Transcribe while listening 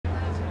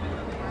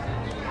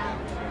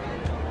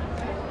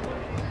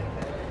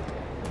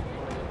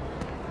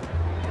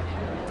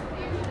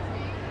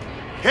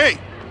Hey,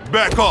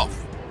 back off.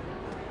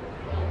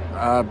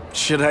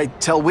 Should I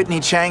tell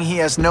Whitney Chang he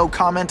has no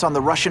comment on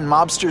the Russian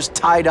mobsters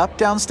tied up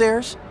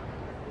downstairs?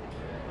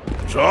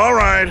 It's all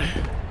right.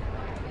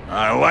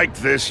 I like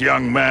this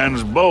young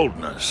man's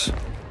boldness.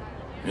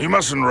 He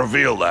mustn't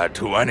reveal that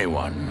to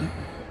anyone.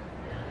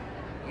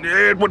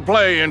 It would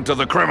play into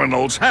the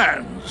criminals'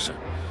 hands.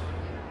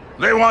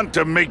 They want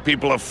to make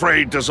people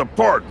afraid to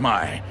support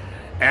my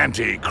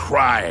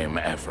anti-crime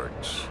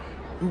efforts.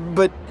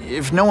 But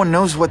if no one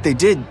knows what they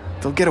did,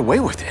 they'll get away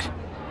with it.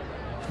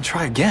 And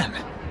try again.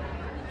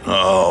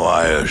 Oh,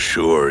 I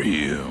assure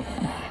you,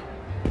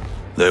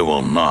 they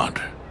will not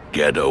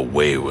get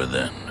away with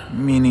it.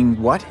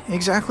 Meaning what,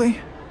 exactly?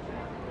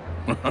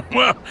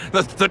 Well,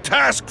 the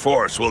task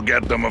force will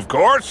get them, of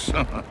course.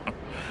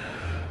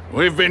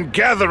 We've been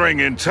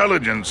gathering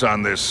intelligence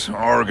on this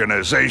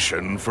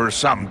organization for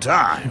some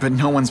time. But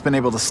no one's been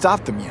able to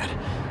stop them yet.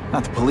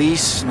 Not the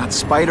police, not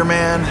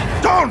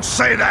Spider-Man. Don't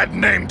say that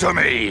name to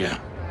me!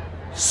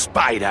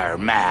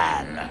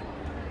 Spider-Man.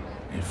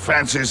 He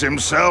fancies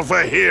himself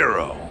a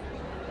hero.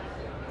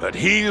 But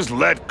he's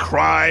let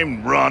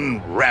crime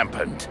run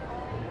rampant.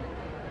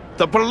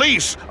 The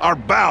police are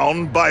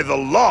bound by the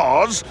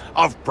laws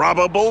of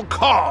probable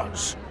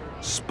cause.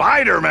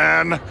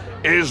 Spider-Man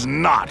is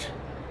not.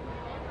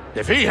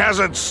 If he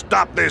hasn't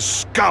stopped this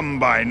scum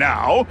by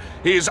now,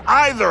 he's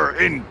either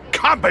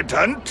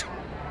incompetent,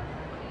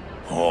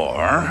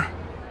 or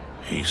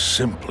he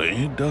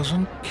simply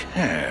doesn't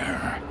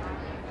care.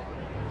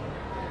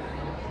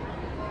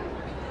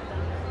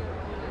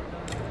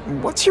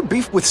 What's your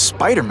beef with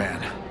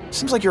Spider-Man?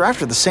 Seems like you're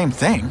after the same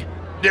thing.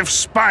 If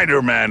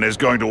Spider-Man is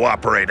going to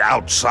operate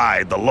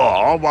outside the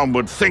law, one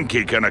would think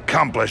he can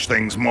accomplish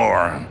things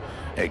more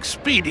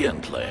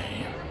expediently.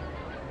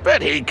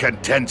 But he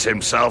contents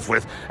himself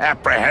with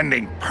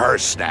apprehending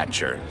purse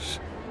snatchers.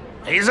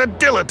 He's a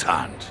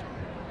dilettante,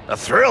 a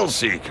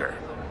thrill-seeker,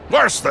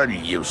 worse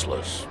than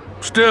useless.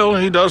 Still,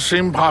 he does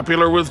seem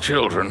popular with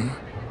children.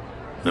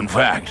 In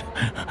fact,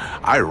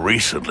 I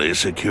recently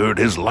secured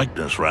his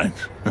likeness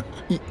rights.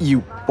 You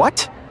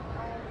what?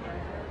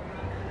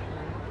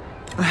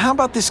 How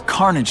about this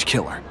Carnage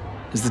Killer?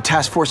 Is the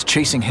task force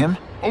chasing him?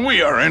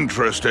 We are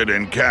interested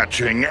in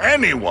catching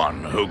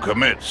anyone who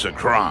commits a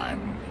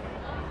crime.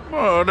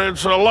 But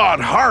it's a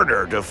lot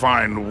harder to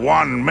find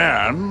one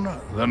man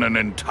than an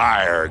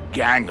entire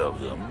gang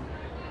of them.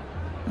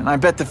 And I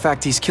bet the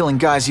fact he's killing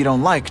guys you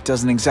don't like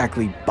doesn't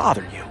exactly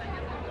bother you.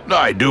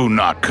 I do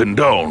not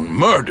condone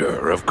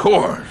murder, of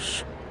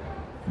course.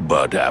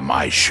 But am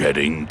I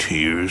shedding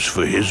tears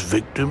for his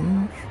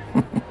victims?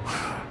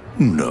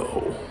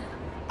 No,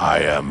 I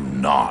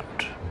am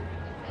not.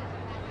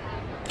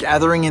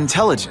 Gathering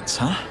intelligence,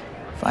 huh?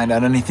 Find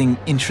out anything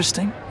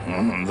interesting?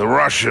 The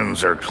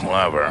Russians are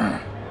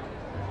clever.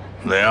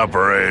 They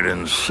operate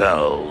in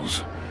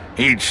cells,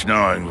 each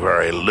knowing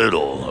very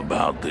little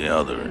about the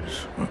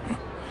others.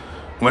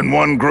 When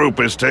one group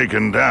is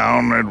taken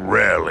down, it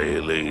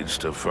rarely leads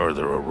to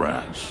further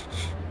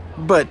arrests.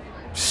 But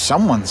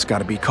someone's got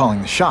to be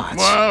calling the shots.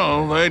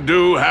 Well, they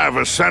do have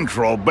a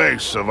central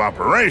base of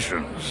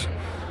operations,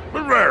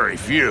 but very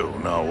few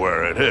know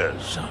where it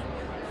is.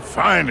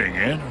 Finding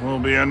it will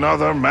be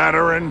another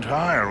matter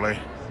entirely.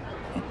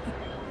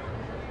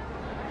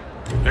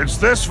 It's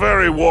this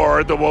very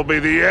war that will be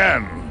the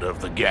end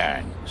of the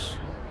gangs.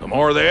 The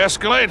more they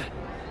escalate,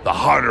 the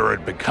harder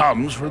it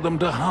becomes for them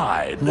to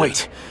hide.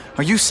 Wait,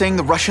 are you saying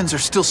the Russians are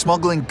still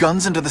smuggling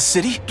guns into the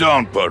city?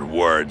 Don't put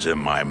words in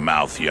my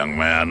mouth, young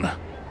man.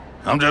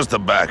 I'm just a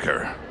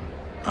backer.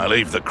 I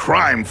leave the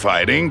crime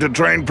fighting to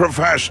trained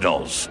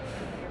professionals.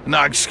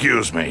 Now,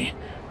 excuse me.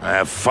 I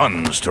have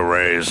funds to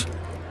raise.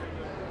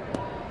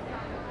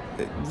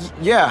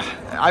 Yeah,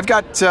 I've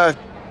got,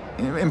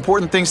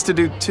 important things to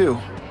do, too.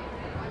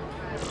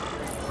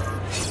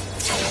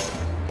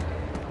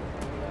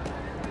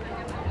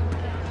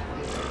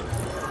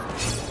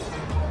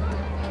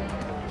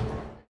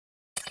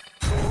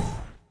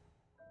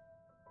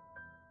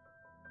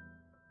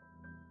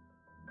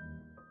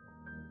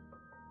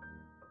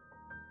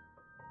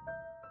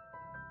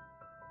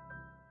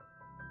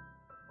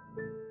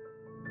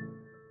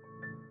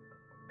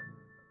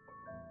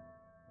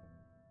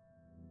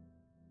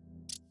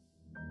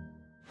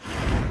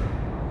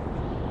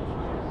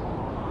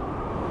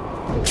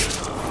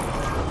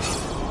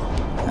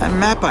 That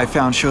map I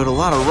found showed a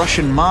lot of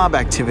Russian mob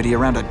activity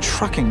around a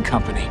trucking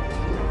company.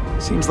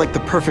 Seems like the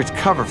perfect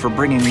cover for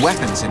bringing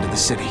weapons into the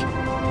city.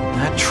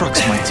 That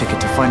truck's my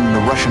ticket to finding the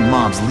Russian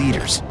mob's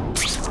leaders.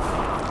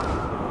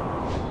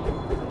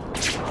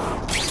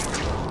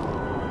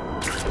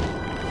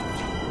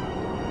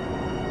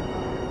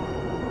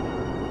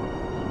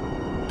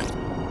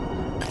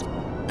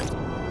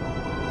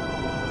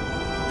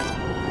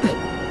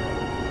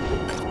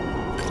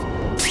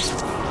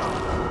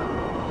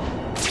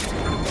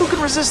 Who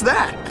can resist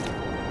that?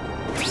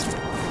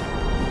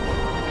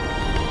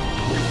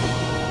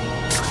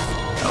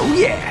 Oh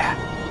yeah!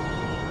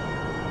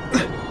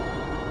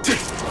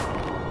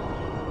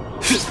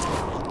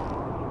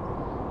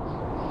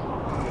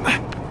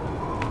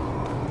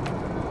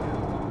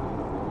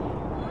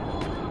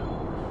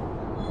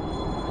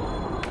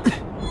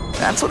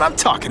 That's what I'm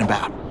talking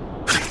about.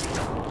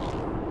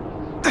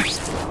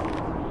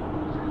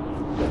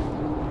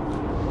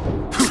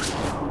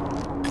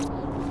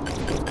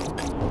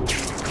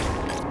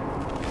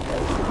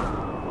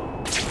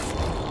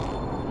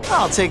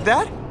 I'll take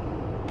that.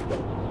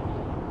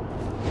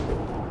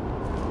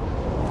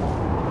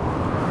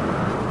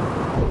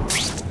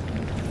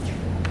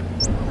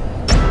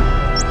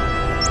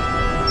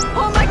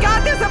 Oh my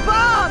God, there's a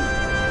bomb!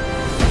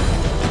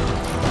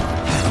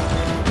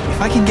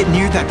 If I can get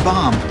near that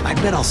bomb, I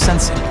bet I'll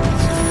sense it.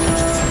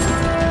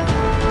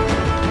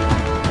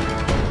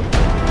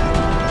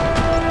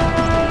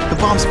 The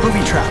bomb's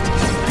booby-trapped.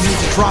 I need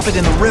to drop it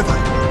in the river.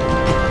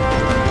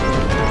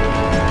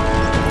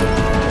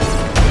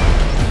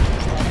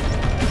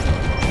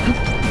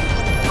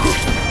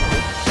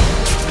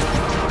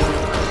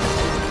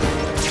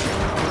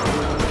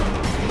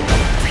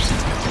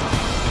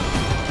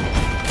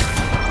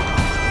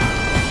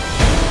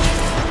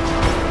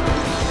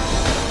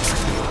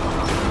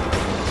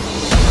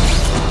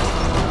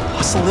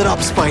 Hustle it up,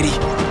 Spidey.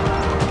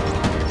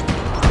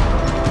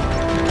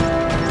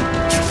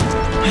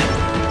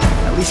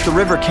 At least the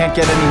river can't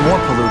get any more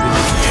polluted.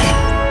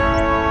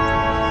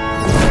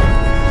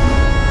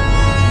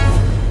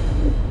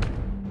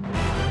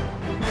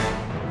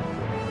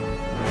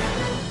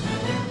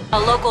 A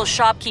local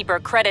shopkeeper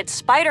credits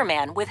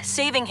Spider-Man with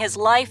saving his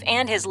life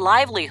and his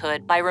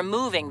livelihood by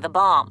removing the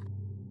bomb.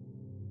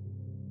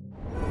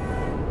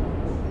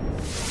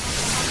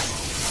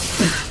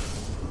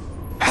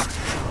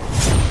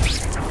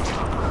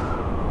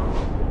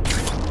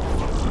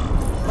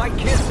 My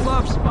kids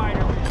love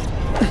Spider-Man.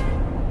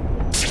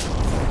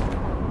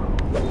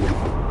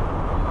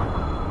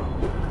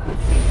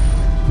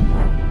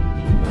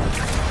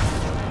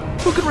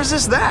 Who can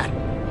resist that?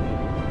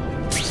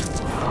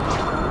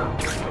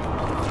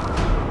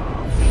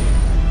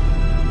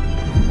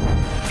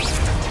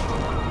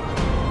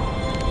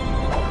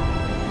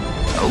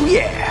 Oh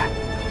yeah!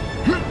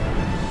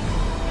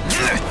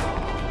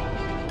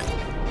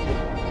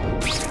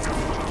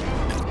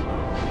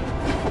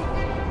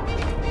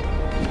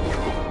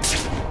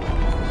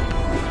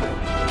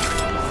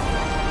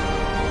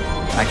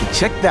 I can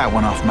check that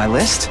one off my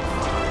list.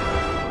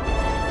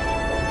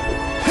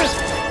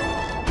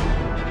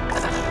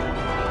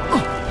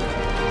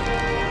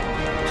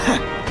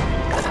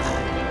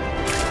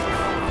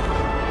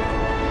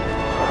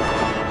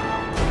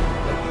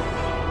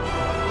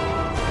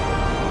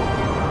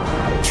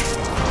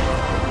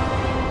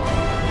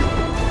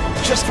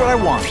 Just what I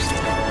want.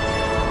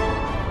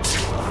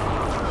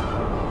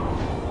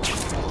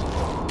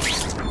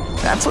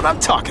 That's what I'm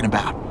talking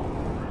about.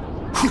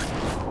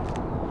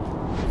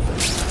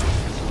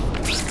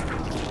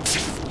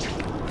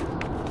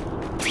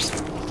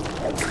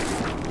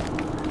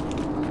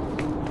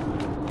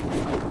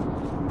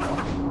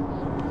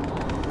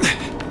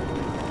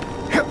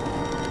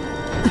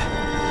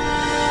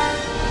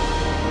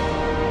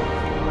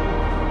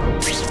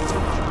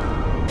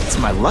 It's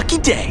my lucky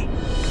day.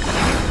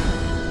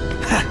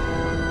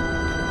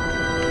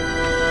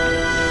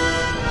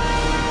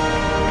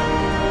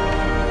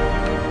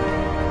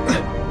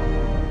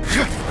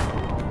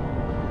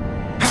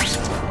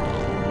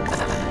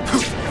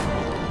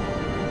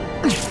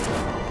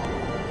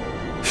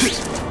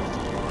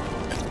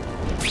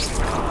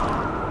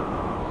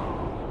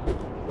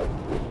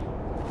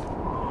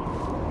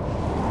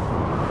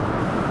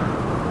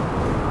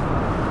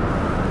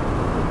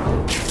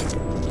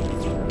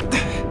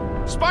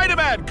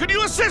 Spider-Man, could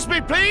you assist me,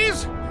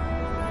 please?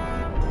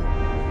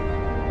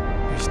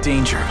 There's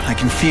danger. I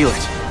can feel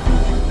it.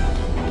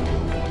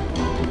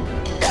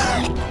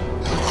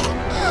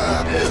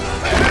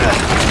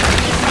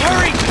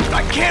 Hurry!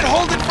 I can't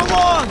hold it for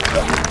long!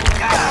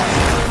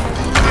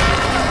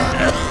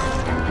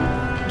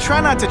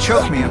 Try not to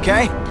choke me,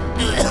 okay?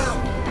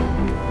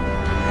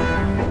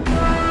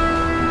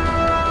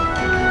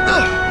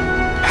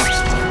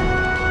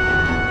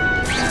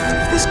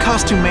 If this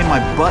costume made my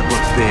butt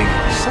look big,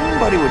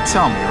 somebody would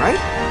tell me, right?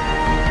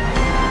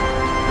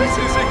 This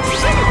is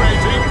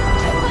exhilarating!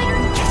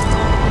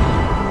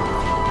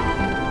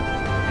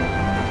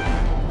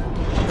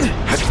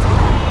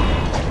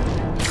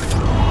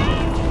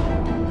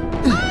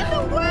 I'm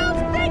the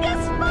world's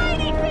biggest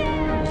Spidey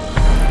fan!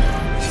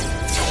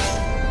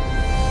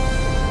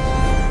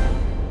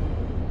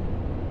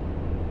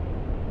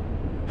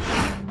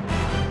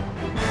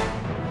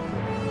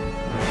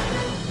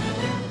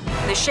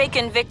 The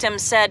shaken victim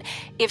said,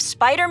 if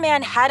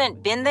Spider-Man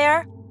hadn't been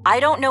there, I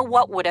don't know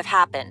what would have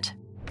happened.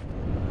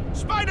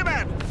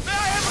 Spider-Man, may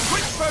I have a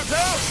quick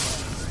photo?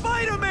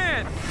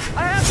 Spider-Man!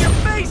 I have your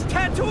face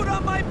tattooed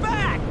on my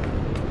back!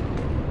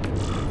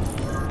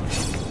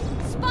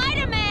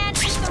 Spider-Man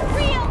is the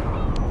real...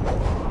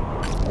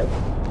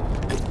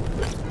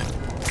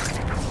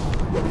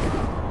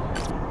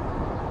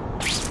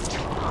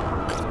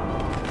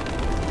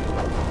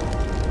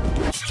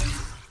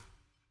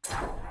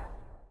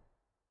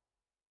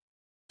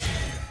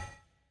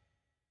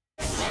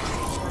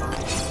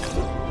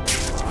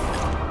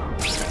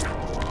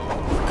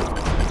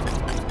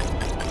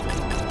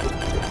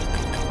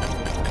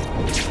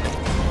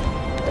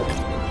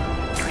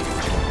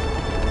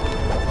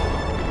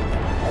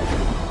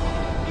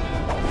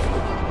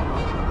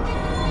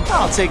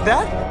 I'll take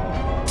that.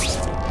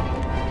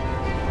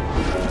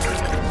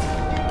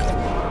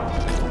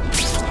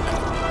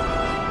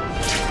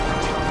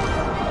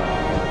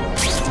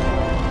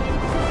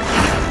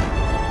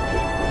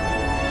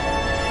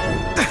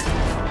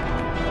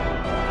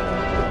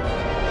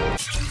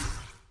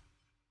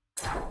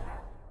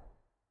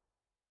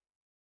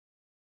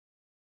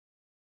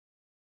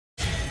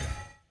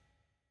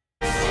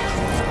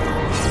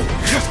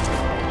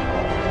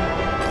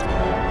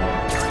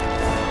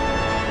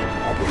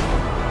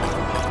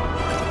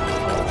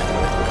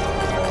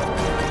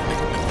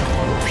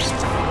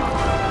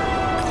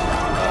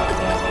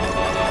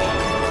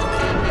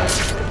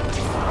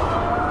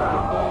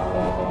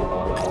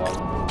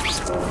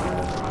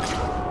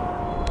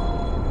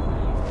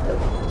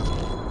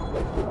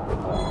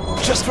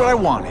 Just what I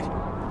wanted.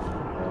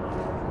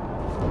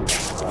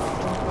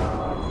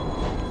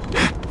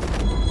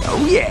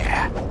 Oh yeah!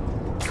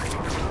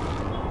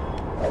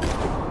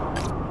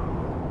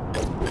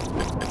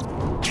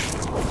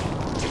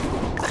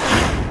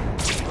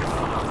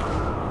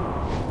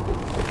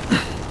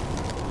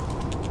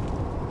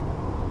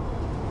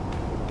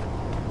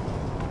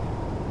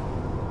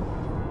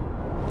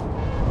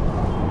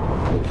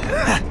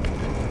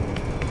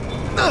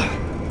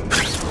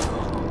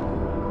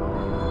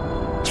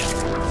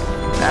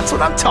 That's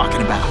what I'm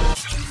talking about.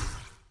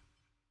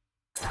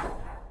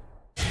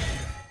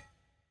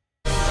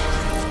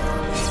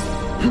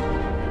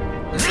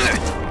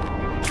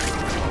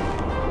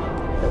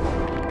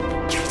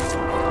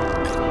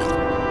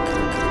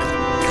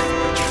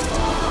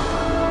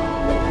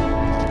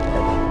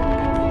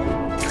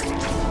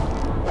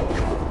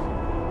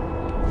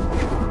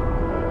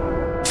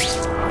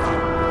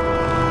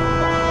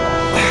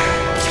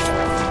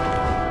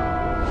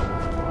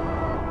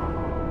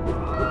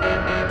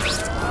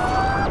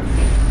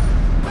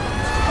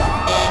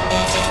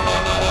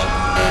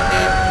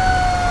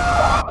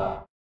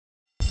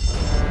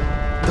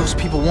 Those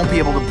people won't be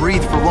able to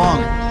breathe for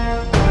long.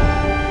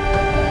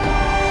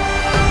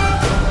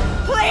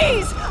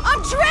 Please!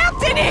 I'm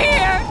trapped in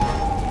here!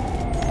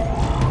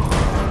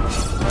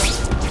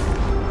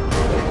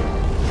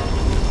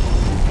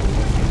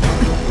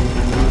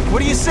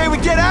 What do you say we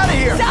get out of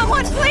here?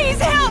 Someone please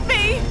help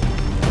me!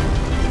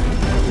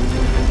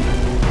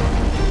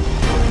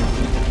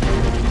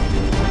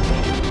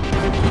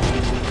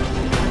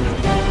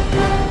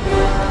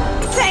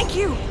 Thank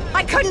you!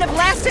 I couldn't have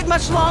lasted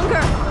much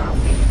longer!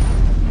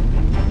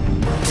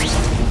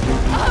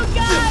 Oh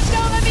God,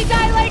 don't let me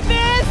die like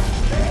this!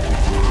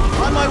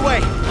 On my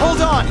way.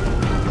 Hold on.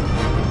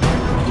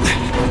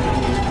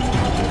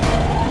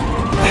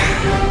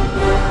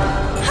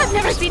 I've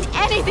never seen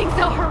anything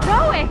so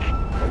heroic!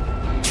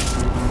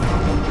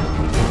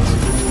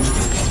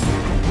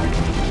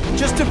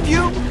 Just a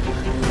few.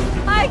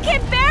 I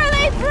can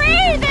barely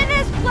breathe in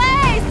this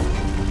place!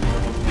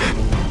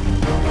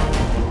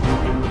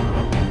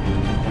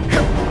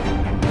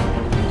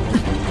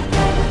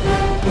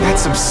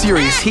 That's some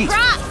serious heat.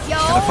 Props, yo!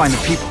 Gotta find the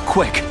people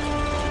quick.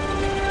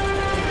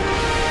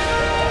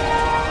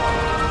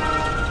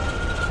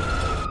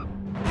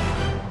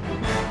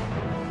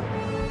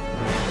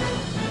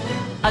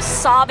 A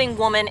sobbing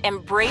woman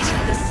embraced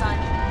the sun.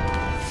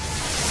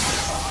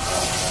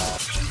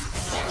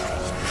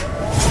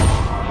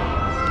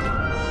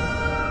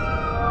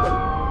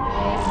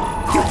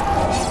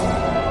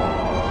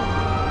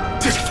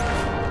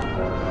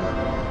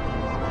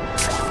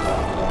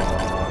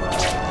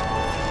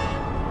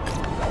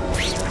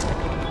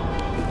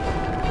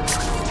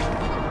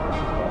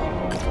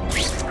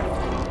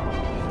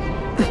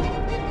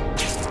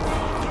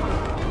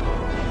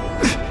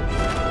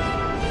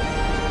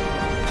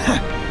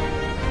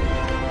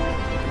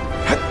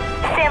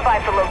 Stand by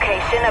for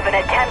location of an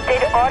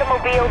attempted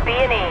automobile B&E.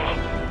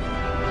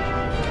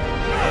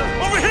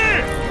 Over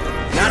here!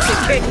 Not the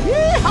kid.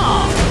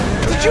 Yeehaw!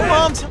 Did your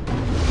mom tell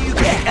you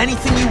get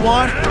anything you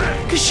want?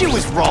 Cause she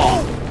was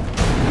wrong.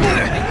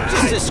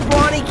 Just a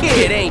scrawny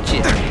kid, ain't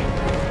you?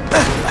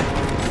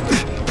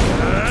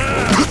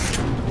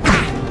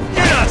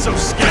 You're not so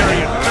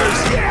scary at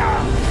first.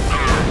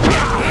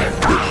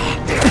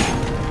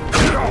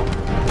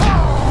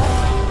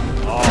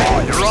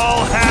 Oh, you're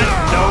all hat,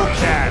 no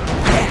cat.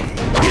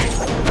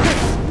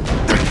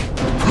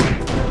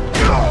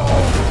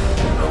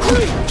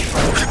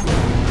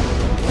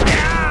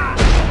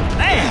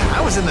 Man,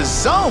 I was in the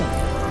zone.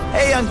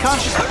 Hey,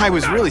 unconscious, I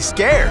was really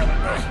scared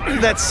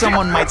that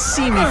someone might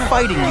see me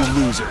fighting you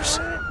losers.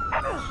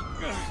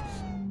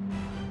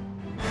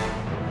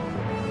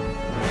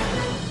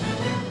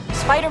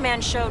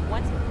 Spider-Man showed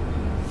once.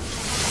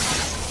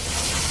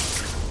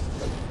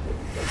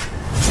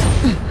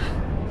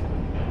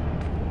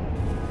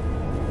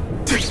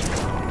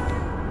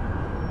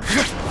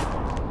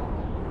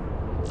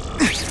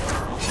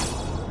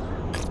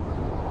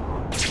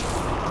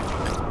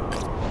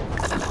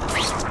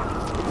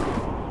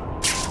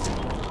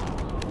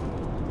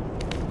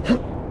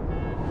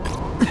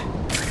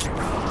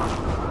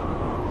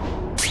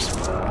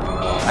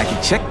 I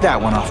can check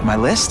that one off my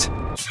list.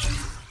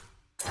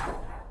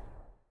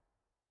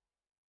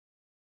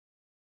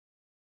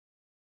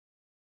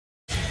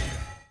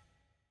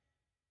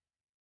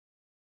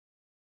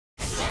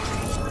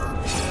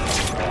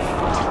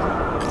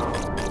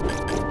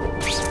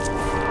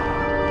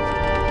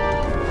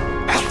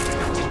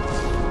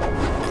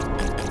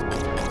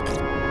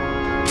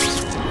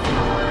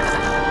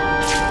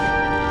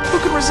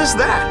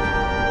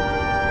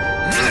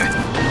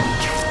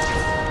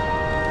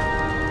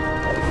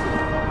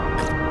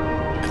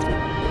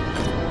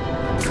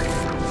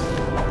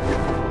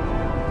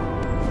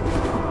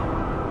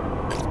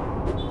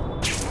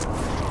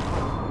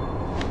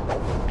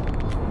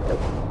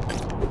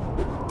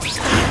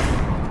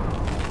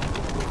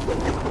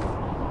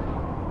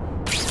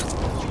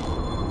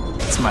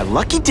 my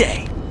lucky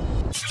day.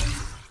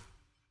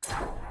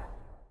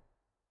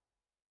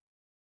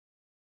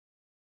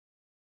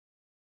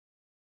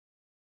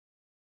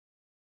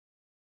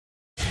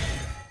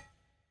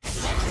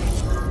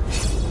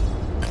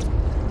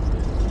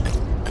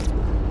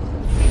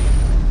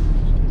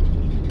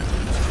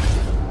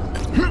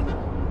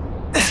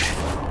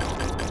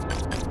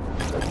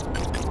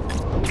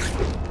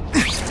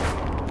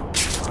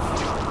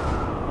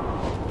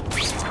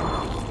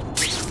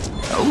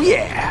 Oh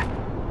yeah!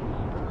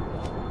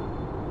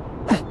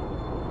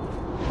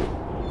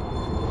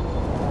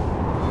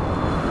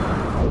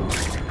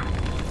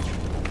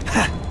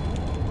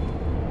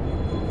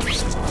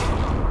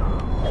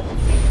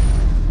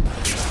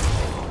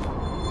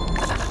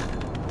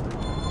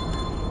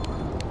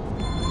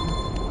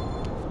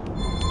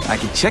 I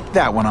can check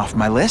that one off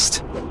my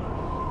list.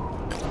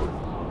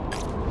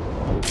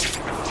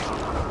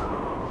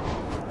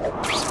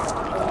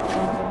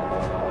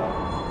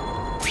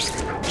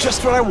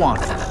 Just what I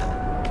wanted.